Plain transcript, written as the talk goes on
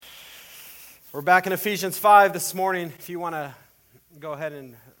We're back in Ephesians 5 this morning. If you want to go ahead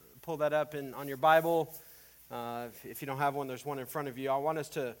and pull that up on your Bible. If you don't have one, there's one in front of you. I want us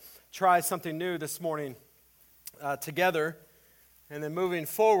to try something new this morning together. And then moving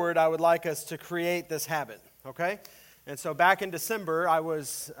forward, I would like us to create this habit, okay? And so back in December, I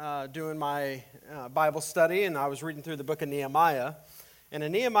was doing my Bible study, and I was reading through the book of Nehemiah. And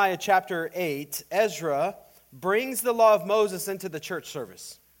in Nehemiah chapter 8, Ezra brings the law of Moses into the church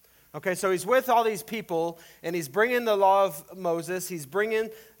service. Okay, so he's with all these people, and he's bringing the law of Moses. He's bringing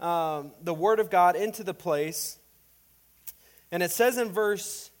the word of God into the place. And it says in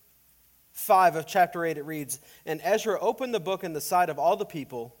verse 5 of chapter 8, it reads, "And Ezra opened the book in the sight of all the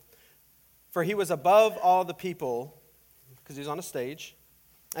people, for he was above all the people," because he was on a stage.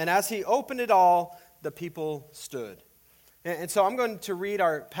 "And as he opened it all, the people stood." And so I'm going to read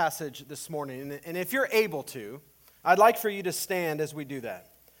our passage this morning. And if you're able to, I'd like for you to stand as we do that.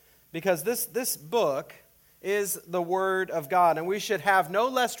 Because this book is the Word of God, and we should have no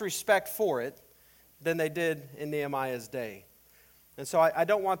less respect for it than they did in Nehemiah's day. And so I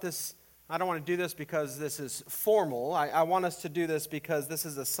don't want to do this because this is formal. I want us to do this because this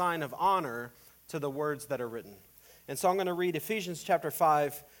is a sign of honor to the words that are written. And so I'm going to read Ephesians chapter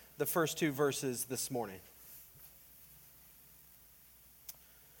 5, the first two verses this morning.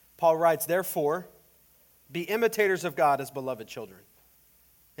 Paul writes, "Therefore, be imitators of God as beloved children,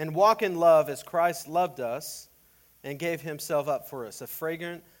 and walk in love as Christ loved us and gave himself up for us, a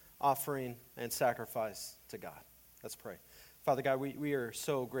fragrant offering and sacrifice to God." Let's pray. Father God, we are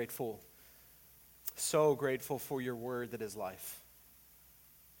so grateful for your word that is life.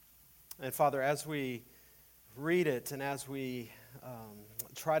 And Father, as we read it and as we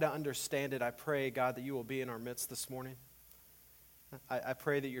try to understand it, I pray, God, that you will be in our midst this morning. I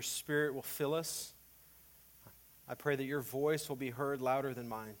pray that your Spirit will fill us. I pray that your voice will be heard louder than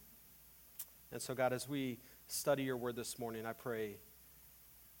mine. And so, God, as we study your word this morning, I pray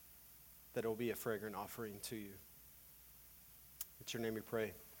that it will be a fragrant offering to you. It's your name we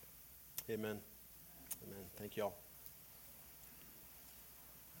pray. Amen. Amen. Thank you all.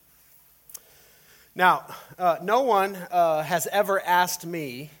 Now, no one has ever asked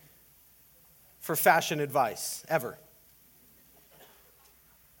me for fashion advice, ever.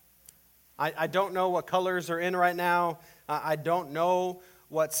 I don't know what colors are in right now. I don't know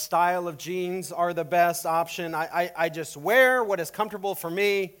what style of jeans are the best option. I just wear what is comfortable for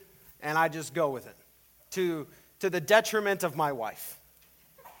me, and I just go with it, to the detriment of my wife.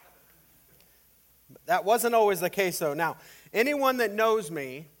 That wasn't always the case, though. Now, anyone that knows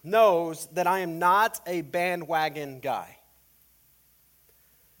me knows that I am not a bandwagon guy.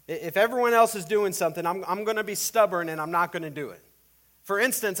 If everyone else is doing something, I'm going to be stubborn, and I'm not going to do it. For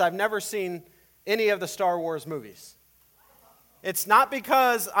instance, I've never seen any of the Star Wars movies. It's not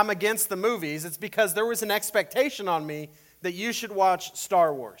because I'm against the movies. It's because there was an expectation on me that you should watch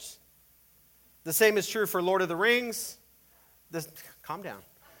Star Wars. The same is true for Lord of the Rings. Calm down.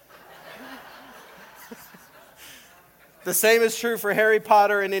 The same is true for Harry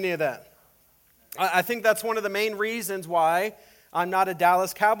Potter and any of that. I think that's one of the main reasons why I'm not a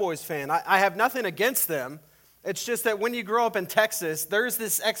Dallas Cowboys fan. I have nothing against them. It's just that when you grow up in Texas, there's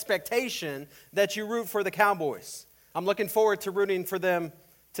this expectation that you root for the Cowboys. I'm looking forward to rooting for them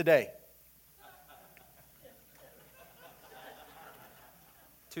today.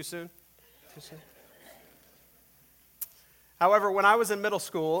 Too soon? Too soon? However, when I was in middle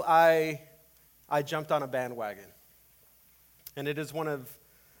school, I jumped on a bandwagon. And it is one of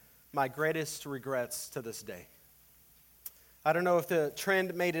my greatest regrets to this day. I don't know if the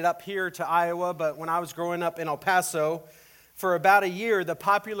trend made it up here to Iowa, but when I was growing up in El Paso, for about a year, the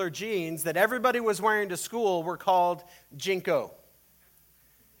popular jeans that everybody was wearing to school were called Jinko.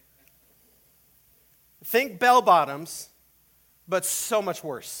 Think bell bottoms, but so much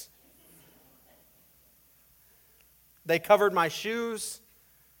worse. They covered my shoes.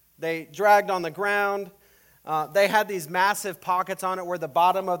 They dragged on the ground. They had these massive pockets on it where the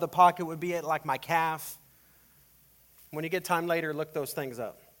bottom of the pocket would be at like my calf. When you get time later, look those things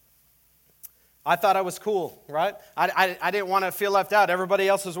up. I thought I was cool, right? I didn't want to feel left out. Everybody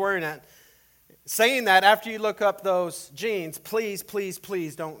else was wearing it. Saying that, after you look up those jeans, please, please,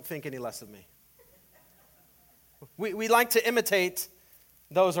 please don't think any less of me. We like to imitate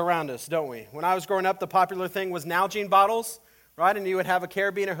those around us, don't we? When I was growing up, the popular thing was Nalgene bottles, right? And you would have a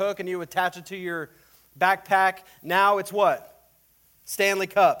carabiner hook and you would attach it to your backpack. Now it's what? Stanley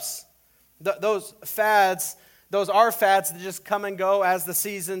cups. Those fads, those are fads that just come and go as the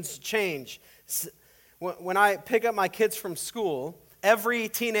seasons change. When I pick up my kids from school, every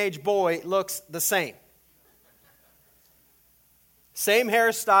teenage boy looks the same. Same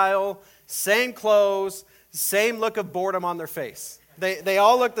hairstyle, Same clothes, same look of boredom on their face. They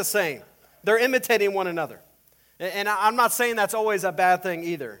all look the same. They're imitating one another. And I'm not saying that's always a bad thing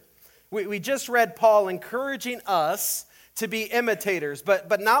either. We just read Paul encouraging us to be imitators,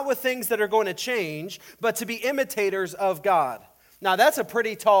 but not with things that are going to change, but to be imitators of God. Now, that's a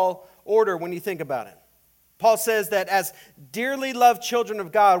pretty tall order when you think about it. Paul says that as dearly loved children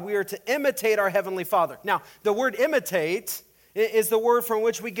of God, we are to imitate our Heavenly Father. Now, the word imitate is the word from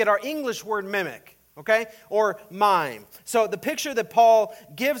which we get our English word mimic, okay, or mime. So the picture that Paul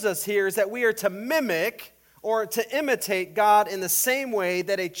gives us here is that we are to mimic or to imitate God in the same way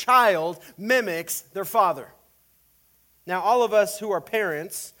that a child mimics their father. Now, all of us who are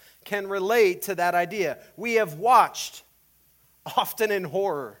parents can relate to that idea. We have watched, often in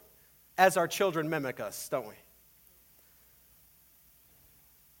horror, as our children mimic us, don't we?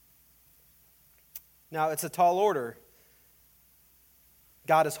 Now, it's a tall order.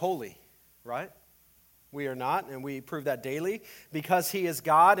 God is holy, right? We are not, and we prove that daily. Because He is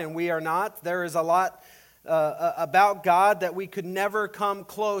God and we are not, there is a lot about God that we could never come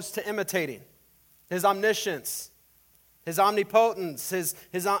close to imitating. His omniscience, His omnipotence,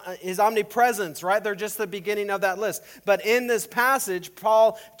 His omnipresence, right? They're just the beginning of that list. But in this passage,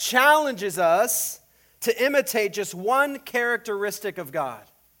 Paul challenges us to imitate just one characteristic of God.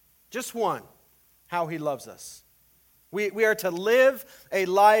 Just one, how He loves us. We are to live a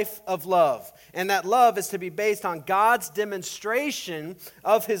life of love. And that love is to be based on God's demonstration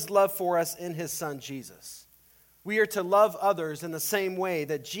of His love for us in His Son, Jesus. We are to love others in the same way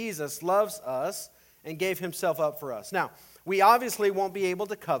that Jesus loves us and gave Himself up for us. Now, we obviously won't be able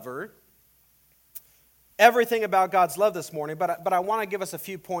to cover everything about God's love this morning, but I want to give us a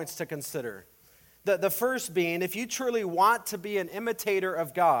few points to consider. The first being, if you truly want to be an imitator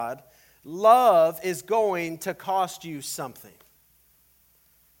of God, love is going to cost you something.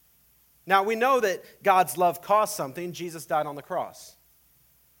 Now, we know that God's love costs something. Jesus died on the cross.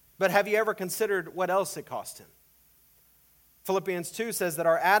 But have you ever considered what else it cost Him? Philippians 2 says that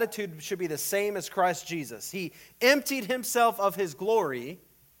our attitude should be the same as Christ Jesus. He emptied Himself of His glory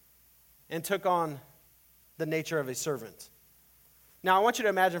and took on the nature of a servant. Now, I want you to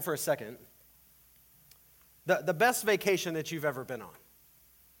imagine for a second the best vacation that you've ever been on.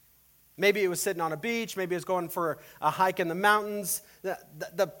 Maybe it was sitting on a beach. Maybe it was going for a hike in the mountains.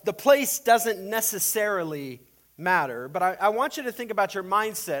 The place doesn't necessarily matter, but I want you to think about your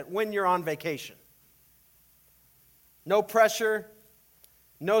mindset when you're on vacation. No pressure,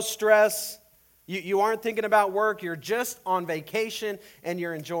 no stress. You aren't thinking about work. You're just on vacation and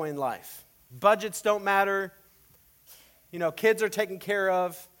you're enjoying life. Budgets don't matter. Kids are taken care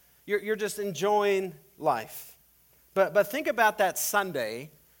of. You're just enjoying life. But think about that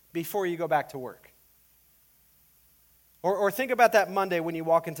Sunday before you go back to work. Or think about that Monday when you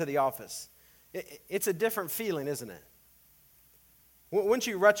walk into the office. It's a different feeling, isn't it? Wouldn't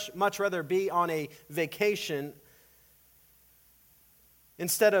you much rather be on a vacation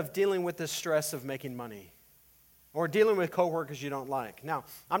instead of dealing with the stress of making money or dealing with coworkers you don't like? Now,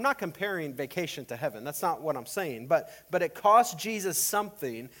 I'm not comparing vacation to heaven. That's not what I'm saying. But it cost Jesus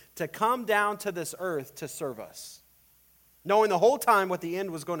something to come down to this earth to serve us, knowing the whole time what the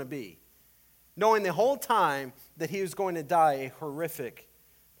end was going to be, knowing the whole time that He was going to die a horrific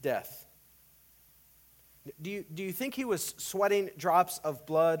death. Do you think He was sweating drops of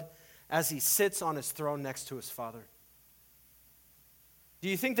blood as He sits on His throne next to His Father? Do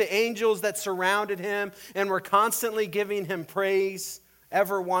you think the angels that surrounded Him and were constantly giving Him praise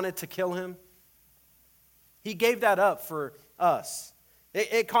ever wanted to kill Him? He gave that up for us.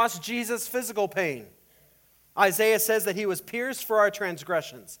 It cost Jesus physical pain. Isaiah says that He was pierced for our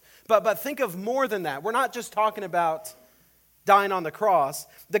transgressions. But think of more than that. We're not just talking about dying on the cross.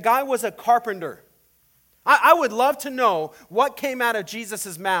 The guy was a carpenter. I would love to know what came out of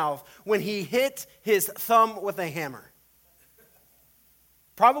Jesus' mouth when He hit His thumb with a hammer.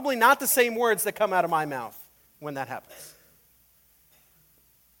 Probably not the same words that come out of my mouth when that happens.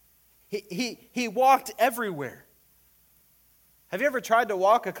 He walked everywhere. Have you ever tried to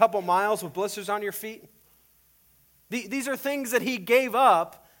walk a couple miles with blisters on your feet? These are things that He gave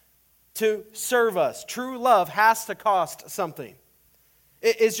up to serve us. True love has to cost something.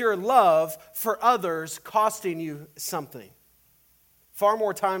 Is your love for others costing you something? Far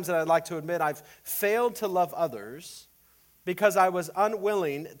more times than I'd like to admit, I've failed to love others because I was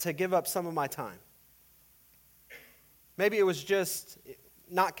unwilling to give up some of my time. Maybe it was just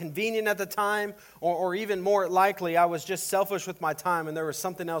not convenient at the time, or even more likely, I was just selfish with my time and there was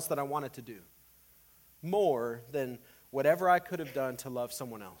something else that I wanted to do more than whatever I could have done to love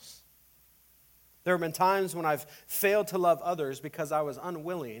someone else. There have been times when I've failed to love others because I was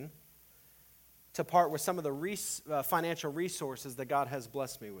unwilling to part with some of the financial resources that God has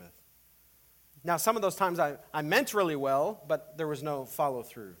blessed me with. Now, some of those times I meant really well, but there was no follow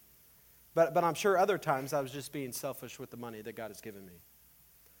through. But I'm sure other times I was just being selfish with the money that God has given me.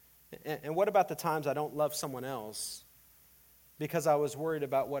 And what about the times I don't love someone else because I was worried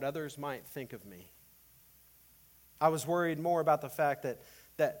about what others might think of me? I was worried more about the fact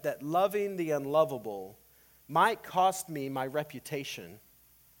that loving the unlovable might cost me my reputation,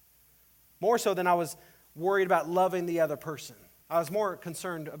 more so than I was worried about loving the other person. I was more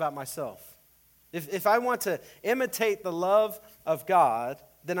concerned about myself. If I want to imitate the love of God,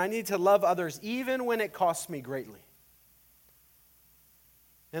 then I need to love others even when it costs me greatly.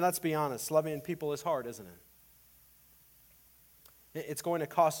 And let's be honest, loving people is hard, isn't it? It's going to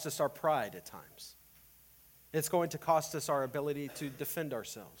cost us our pride at times. It's going to cost us our ability to defend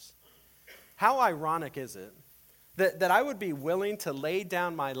ourselves. How ironic is it that I would be willing to lay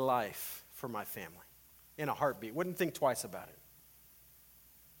down my life for my family in a heartbeat? Wouldn't think twice about it.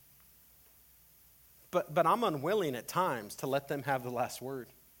 But I'm unwilling at times to let them have the last word.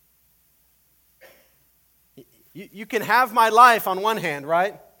 You can have my life on one hand,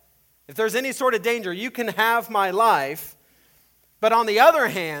 right? If there's any sort of danger, you can have my life. But on the other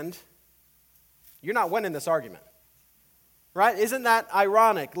hand, you're not winning this argument. Right? Isn't that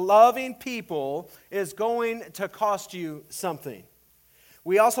ironic? Loving people is going to cost you something.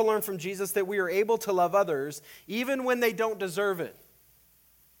 We also learn from Jesus that we are able to love others even when they don't deserve it.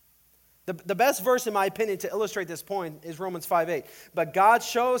 The best verse, in my opinion, to illustrate this point is Romans 5:8. But God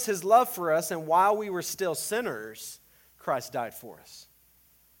shows his love for us, and while we were still sinners, Christ died for us.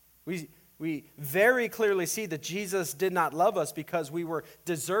 We very clearly see that Jesus did not love us because we were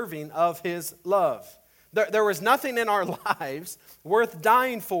deserving of his love. There was nothing in our lives worth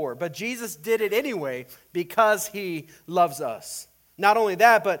dying for, but Jesus did it anyway because he loves us. Not only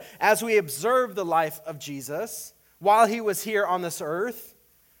that, but as we observe the life of Jesus while he was here on this earth,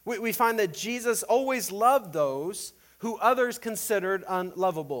 we find that Jesus always loved those who others considered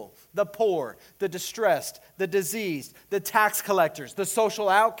unlovable. The poor, the distressed, the diseased, the tax collectors, the social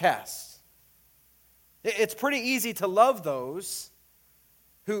outcasts. It's pretty easy to love those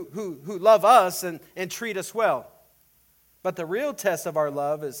who love us and treat us well. But the real test of our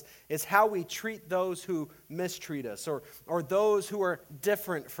love is how we treat those who mistreat us or those who are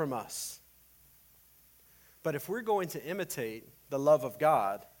different from us. But if we're going to imitate the love of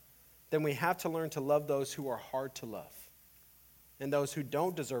God, then we have to learn to love those who are hard to love and those who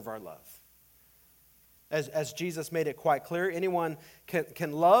don't deserve our love. As Jesus made it quite clear, anyone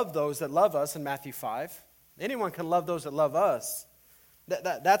can love those that love us in Matthew 5. Anyone can love those that love us.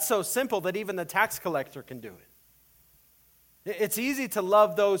 That's so simple that even the tax collector can do it. It's easy to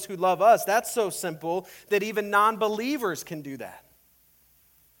love those who love us. That's so simple that even non-believers can do that.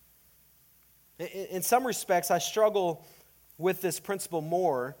 In some respects, I struggle with this principle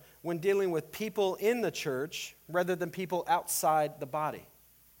more when dealing with people in the church rather than people outside the body.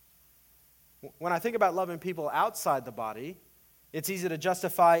 When I think about loving people outside the body, it's easy to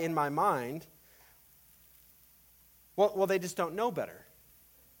justify in my mind, well, they just don't know better.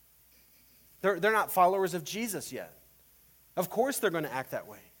 They're not followers of Jesus yet. Of course they're going to act that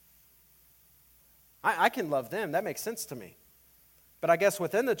way. I can love them. That makes sense to me. But I guess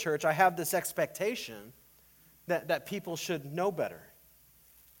within the church, I have this expectation that people should know better.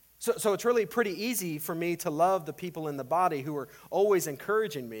 So it's really pretty easy for me to love the people in the body who are always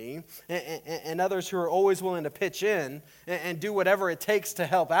encouraging me and others who are always willing to pitch in and do whatever it takes to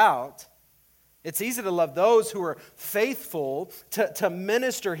help out. It's easy to love those who are faithful to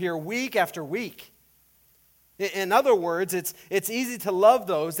minister here week after week. In other words, it's easy to love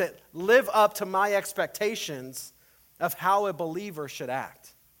those that live up to my expectations of how a believer should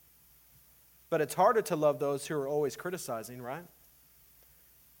act. But it's harder to love those who are always criticizing, right?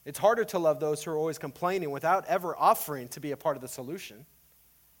 It's harder to love those who are always complaining without ever offering to be a part of the solution.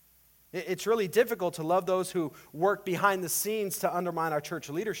 It's really difficult to love those who work behind the scenes to undermine our church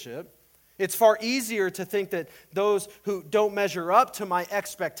leadership. It's far easier to think that those who don't measure up to my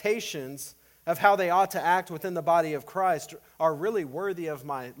expectations of how they ought to act within the body of Christ are really worthy of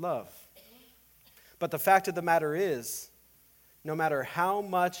my love. But the fact of the matter is, no matter how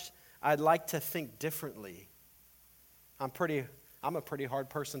much I'd like to think differently, I'm a pretty hard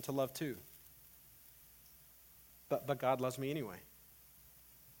person to love too. But God loves me anyway.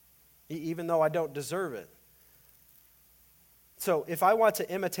 Even though I don't deserve it. So if I want to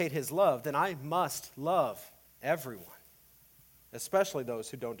imitate his love, then I must love everyone, especially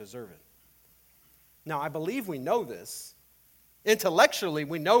those who don't deserve it. Now, I believe we know this. Intellectually,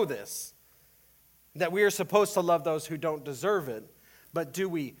 we know this, that we are supposed to love those who don't deserve it, but do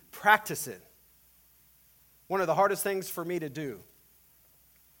we practice it? One of the hardest things for me to do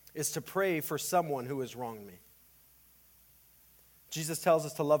is to pray for someone who has wronged me. Jesus tells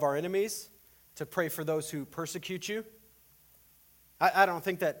us to love our enemies, to pray for those who persecute you. I don't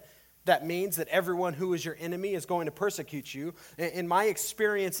think that means that everyone who is your enemy is going to persecute you. In my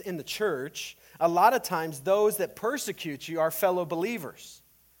experience in the church, a lot of times those that persecute you are fellow believers.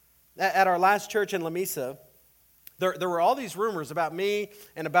 At our last church in Lamesa, there were all these rumors about me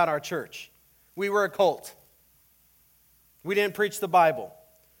and about our church. We were a cult. We didn't preach the Bible.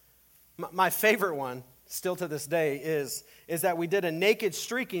 My favorite one, still to this day, is that we did a naked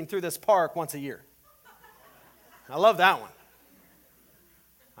streaking through this park once a year. I love that one.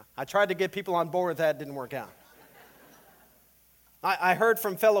 I tried to get people on board with that, didn't work out. I heard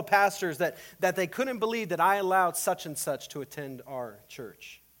from fellow pastors that they couldn't believe that I allowed such and such to attend our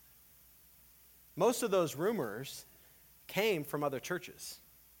church. Most of those rumors came from other churches.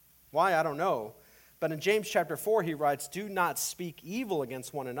 Why, I don't know. But in James chapter 4, he writes, "Do not speak evil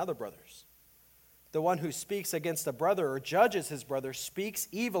against one another, brothers. The one who speaks against a brother or judges his brother speaks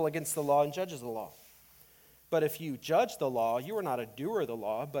evil against the law and judges the law. But if you judge the law, you are not a doer of the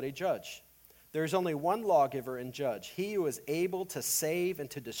law, but a judge. There is only one lawgiver and judge, he who is able to save and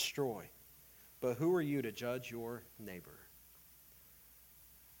to destroy. But who are you to judge your neighbor?"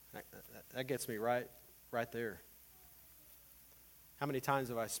 That gets me right there. How many times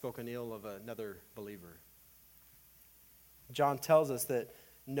have I spoken ill of another believer? John tells us that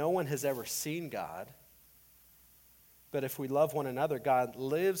no one has ever seen God, but if we love one another, God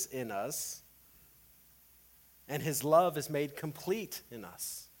lives in us, and his love is made complete in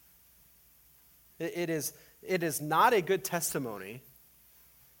us. It is not a good testimony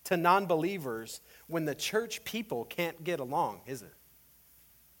to non-believers when the church people can't get along, is it?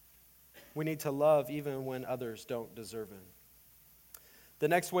 We need to love even when others don't deserve it. The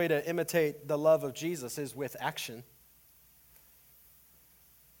next way to imitate the love of Jesus is with action.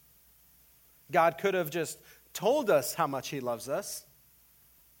 God could have just told us how much he loves us,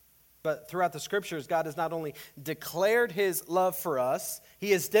 but throughout the scriptures, God has not only declared his love for us,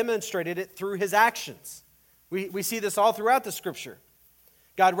 he has demonstrated it through his actions. We see this all throughout the scripture.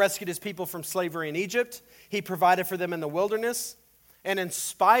 God rescued his people from slavery in Egypt. He provided for them in the wilderness, and in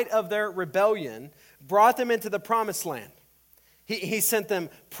spite of their rebellion, brought them into the promised land. He sent them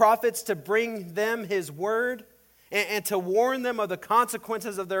prophets to bring them his word and to warn them of the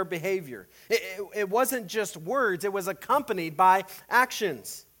consequences of their behavior. It wasn't just words, it was accompanied by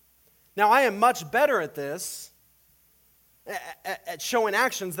actions. Now, I am much better at this, at showing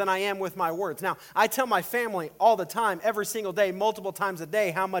actions, than I am with my words. Now, I tell my family all the time, every single day, multiple times a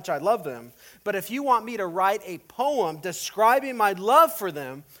day, how much I love them. But if you want me to write a poem describing my love for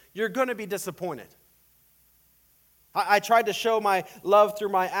them, you're going to be disappointed. I tried to show my love through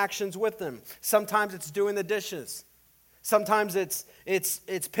my actions with them. Sometimes it's doing the dishes. Sometimes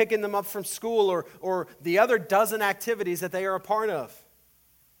it's picking them up from school or the other dozen activities that they are a part of.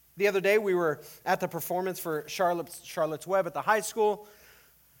 The other day we were at the performance for Charlotte's Web at the high school.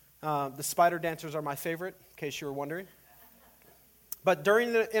 The spider dancers are my favorite, in case you were wondering. But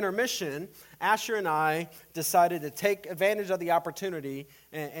during the intermission, Asher and I decided to take advantage of the opportunity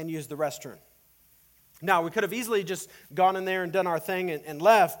and use the restroom. Now, we could have easily just gone in there and done our thing and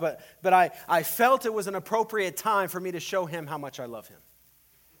left, but I felt it was an appropriate time for me to show him how much I love him.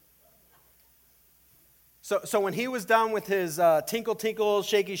 So when he was done with his tinkle, tinkle,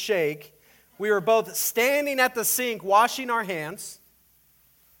 shaky, shake, we were both standing at the sink washing our hands,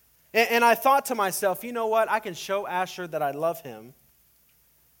 and I thought to myself, you know what? I can show Asher that I love him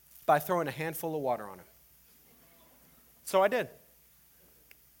by throwing a handful of water on him. So I did.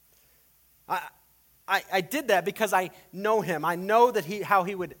 I did that because I know him. I know that how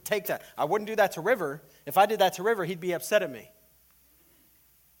he would take that. I wouldn't do that to River. If I did that to River, he'd be upset at me.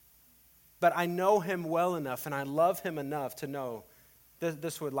 But I know him well enough, and I love him enough to know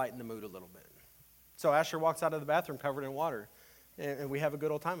this would lighten the mood a little bit. So Asher walks out of the bathroom covered in water, and we have a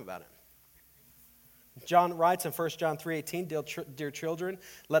good old time about it. John writes in 1 John 3:18, "Dear children,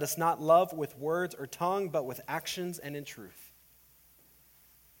 let us not love with words or tongue, but with actions and in truth."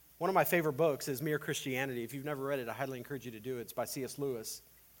 One of my favorite books is Mere Christianity. If you've never read it, I highly encourage you to do it. It's by C.S. Lewis.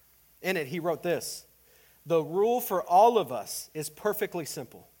 In it, he wrote this: "The rule for all of us is perfectly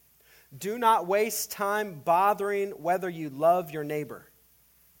simple. Do not waste time bothering whether you love your neighbor.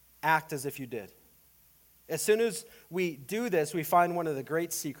 Act as if you did." As soon as we do this, we find one of the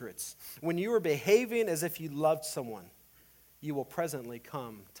great secrets. When you are behaving as if you loved someone, you will presently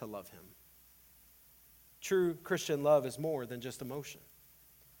come to love him. True Christian love is more than just emotion.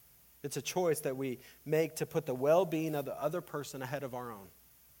 It's a choice that we make to put the well-being of the other person ahead of our own.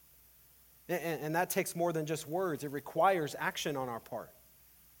 And that takes more than just words. It requires action on our part.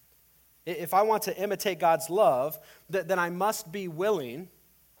 If I want to imitate God's love, then I must be willing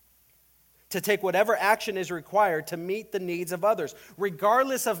to take whatever action is required to meet the needs of others,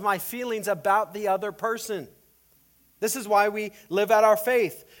 regardless of my feelings about the other person. This is why we live out our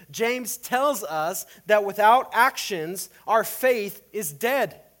faith. James tells us that without actions, our faith is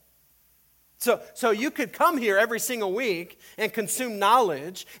dead. So you could come here every single week and consume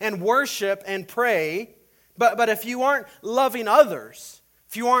knowledge and worship and pray, but if you aren't loving others,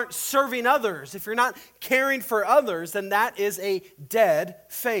 if you aren't serving others, if you're not caring for others, then that is a dead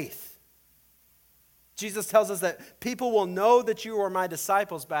faith. Jesus tells us that people will know that you are my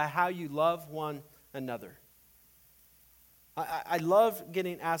disciples by how you love one another. I love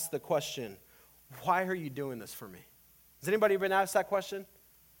getting asked the question, why are you doing this for me? Has anybody been asked that question?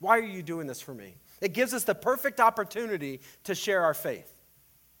 Why are you doing this for me? It gives us the perfect opportunity to share our faith.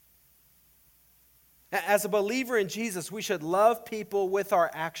 As a believer in Jesus, we should love people with our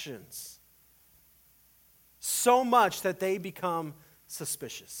actions so much that they become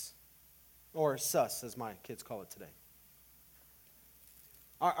suspicious, or sus, as my kids call it today.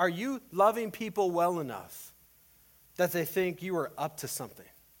 Are you loving people well enough that they think you are up to something?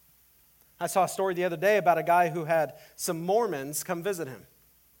 I saw a story the other day about a guy who had some Mormons come visit him.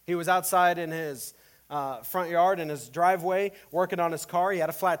 He was outside in his front yard, in his driveway, working on his car. He had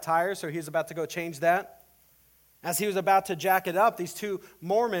a flat tire, so he was about to go change that. As he was about to jack it up, these two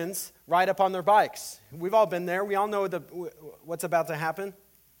Mormons ride up on their bikes. We've all been there. We all know what's about to happen.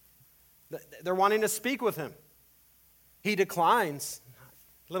 They're wanting to speak with him. He declines.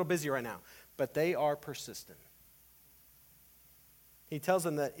 A little busy right now, but they are persistent. He tells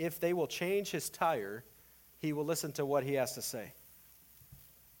them that if they will change his tire, he will listen to what he has to say.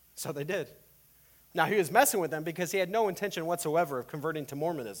 So they did. Now, he was messing with them because he had no intention whatsoever of converting to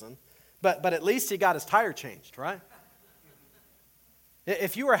Mormonism, but at least he got his tire changed, right?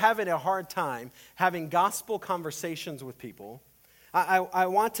 If you are having a hard time having gospel conversations with people, I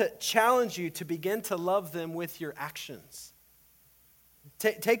want to challenge you to begin to love them with your actions.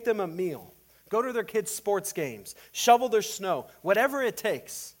 Take them a meal. Go to their kids' sports games. Shovel their snow. Whatever it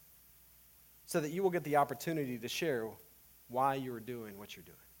takes so that you will get the opportunity to share why you are doing what you're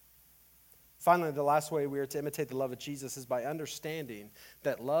doing. Finally, the last way we are to imitate the love of Jesus is by understanding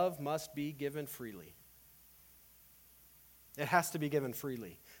that love must be given freely. It has to be given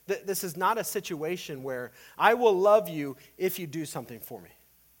freely. This is not a situation where I will love you if you do something for me.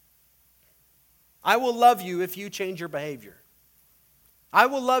 I will love you if you change your behavior. I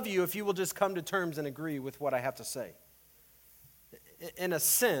will love you if you will just come to terms and agree with what I have to say. In a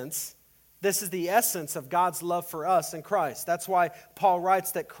sense, this is the essence of God's love for us in Christ. That's why Paul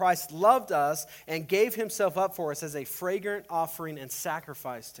writes that Christ loved us and gave himself up for us as a fragrant offering and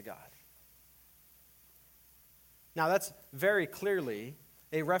sacrifice to God. Now, that's very clearly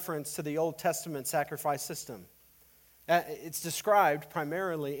a reference to the Old Testament sacrifice system. It's described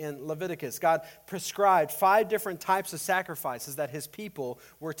primarily in Leviticus. God prescribed 5 different types of sacrifices that his people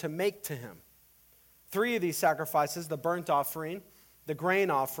were to make to him. 3 of these sacrifices, the burnt offering, the grain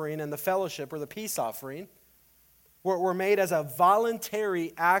offering, and the fellowship or the peace offering, were made as a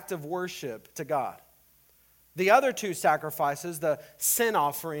voluntary act of worship to God. The other 2 sacrifices, the sin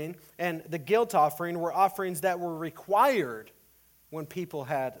offering and the guilt offering, were offerings that were required when people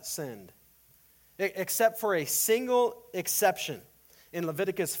had sinned. Except for a single exception. In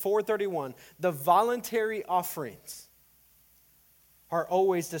Leviticus 4:31, the voluntary offerings are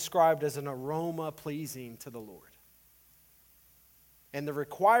always described as an aroma pleasing to the Lord. And the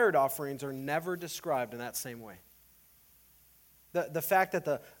required offerings are never described in that same way. The fact that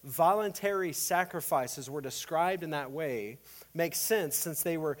the voluntary sacrifices were described in that way makes sense, since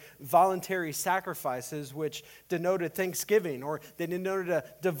they were voluntary sacrifices which denoted thanksgiving, or they denoted a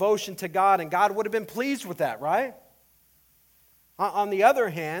devotion to God, and God would have been pleased with that, right? On the other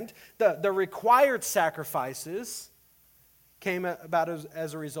hand, the required sacrifices came about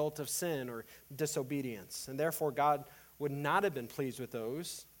as a result of sin or disobedience, and therefore God would not have been pleased with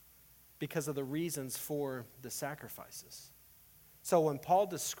those because of the reasons for the sacrifices. So when Paul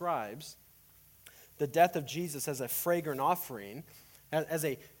describes the death of Jesus as a fragrant offering, as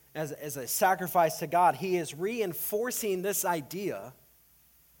a sacrifice to God, he is reinforcing this idea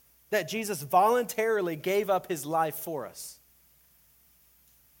that Jesus voluntarily gave up his life for us.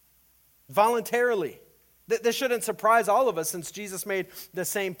 Voluntarily. This shouldn't surprise all of us, since Jesus made the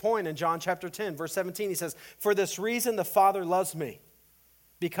same point in John chapter 10, verse 17. He says, "For this reason the Father loves me,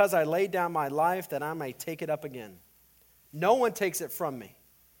 because I laid down my life that I may take it up again. No one takes it from me,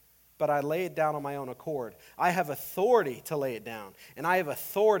 but I lay it down on my own accord. I have authority to lay it down, and I have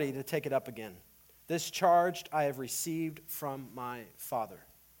authority to take it up again. This charge I have received from my Father.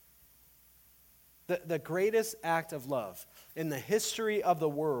 The greatest act of love in the history of the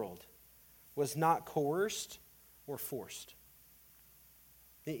world was not coerced or forced.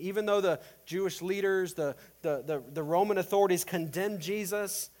 Even though the Jewish leaders, the Roman authorities condemned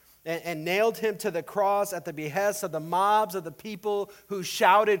Jesus and nailed him to the cross at the behest of the mobs of the people who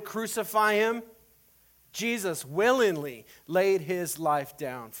shouted, "Crucify him," Jesus willingly laid his life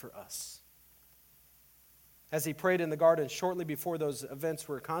down for us. As he prayed in the garden shortly before those events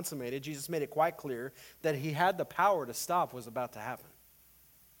were consummated, Jesus made it quite clear that he had the power to stop what was about to happen.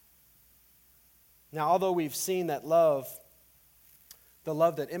 Now, although we've seen that love, the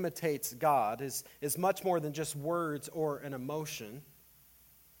love that imitates God, is much more than just words or an emotion,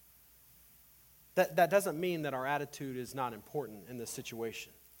 that doesn't mean that our attitude is not important in this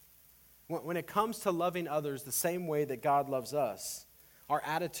situation. When it comes to loving others the same way that God loves us, our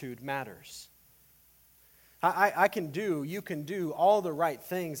attitude matters. You can do all the right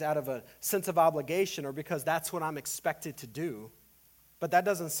things out of a sense of obligation or because that's what I'm expected to do, but that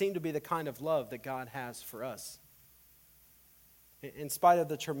doesn't seem to be the kind of love that God has for us. In spite of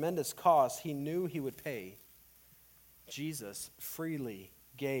the tremendous cost he knew he would pay, Jesus freely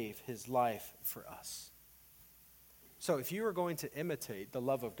gave his life for us. So if you are going to imitate the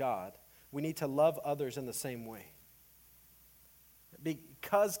love of God, we need to love others in the same way.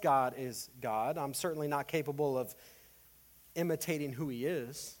 Because God is God, I'm certainly not capable of imitating who he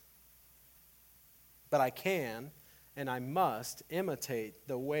is, but I can and I must imitate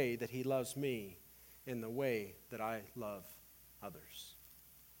the way that he loves me in the way that I love others.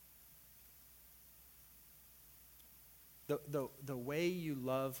 The way you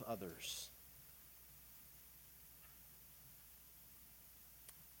love others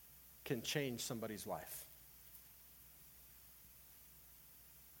can change somebody's life.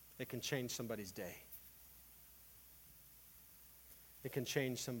 It can change somebody's day. It can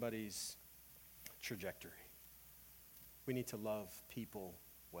change somebody's trajectory. We need to love people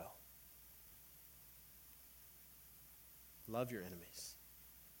well. Love your enemies.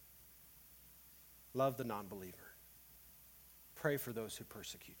 Love the non-believer. Pray for those who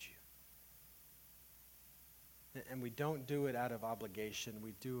persecute you. And we don't do it out of obligation.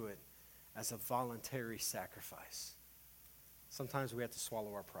 We do it as a voluntary sacrifice. Sometimes we have to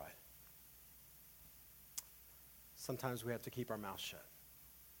swallow our pride. Sometimes we have to keep our mouth shut.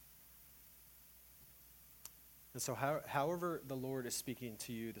 And so however the Lord is speaking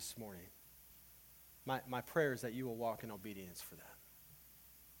to you this morning, my prayer is that you will walk in obedience for that.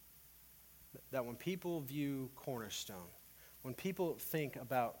 That when people view Cornerstone, when people think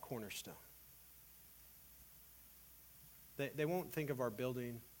about Cornerstone, they won't think of our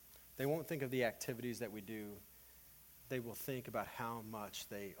building. They won't think of the activities that we do. They will think about how much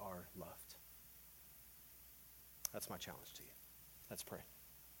they are loved. That's my challenge to you. Let's pray.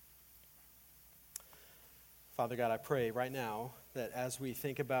 Father God, I pray right now that as we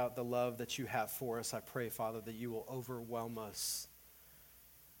think about the love that you have for us, I pray, Father, that you will overwhelm us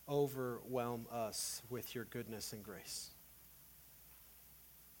with your goodness and grace.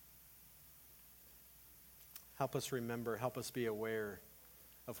 Help us remember, help us be aware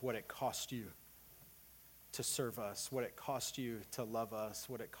of what it cost you to serve us, what it cost you to love us,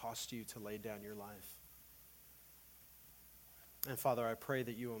 what it cost you to lay down your life. And Father, I pray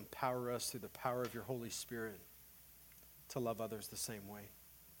that you empower us through the power of your Holy Spirit to love others the same way.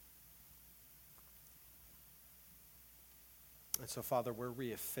 And so, Father, where we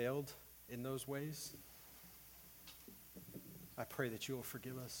have failed in those ways, I pray that you will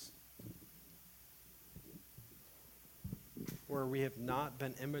forgive us. Where we have not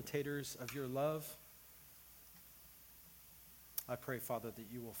been imitators of your love, I pray, Father, that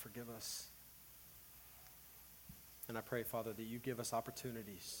you will forgive us. And I pray, Father, that you give us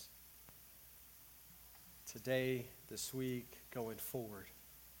opportunities today, this week, going forward,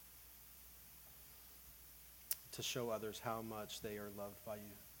 to show others how much they are loved by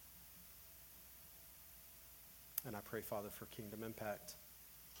you. And I pray, Father, for kingdom impact.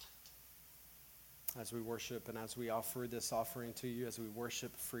 As we worship and as we offer this offering to you, as we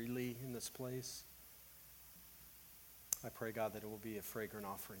worship freely in this place, I pray, God, that it will be a fragrant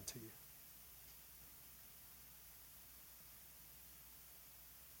offering to you.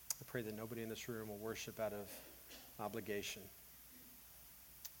 I pray that nobody in this room will worship out of obligation,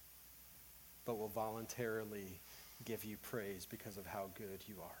 but will voluntarily give you praise because of how good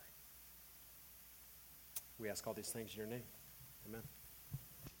you are. We ask all these things in your name. Amen.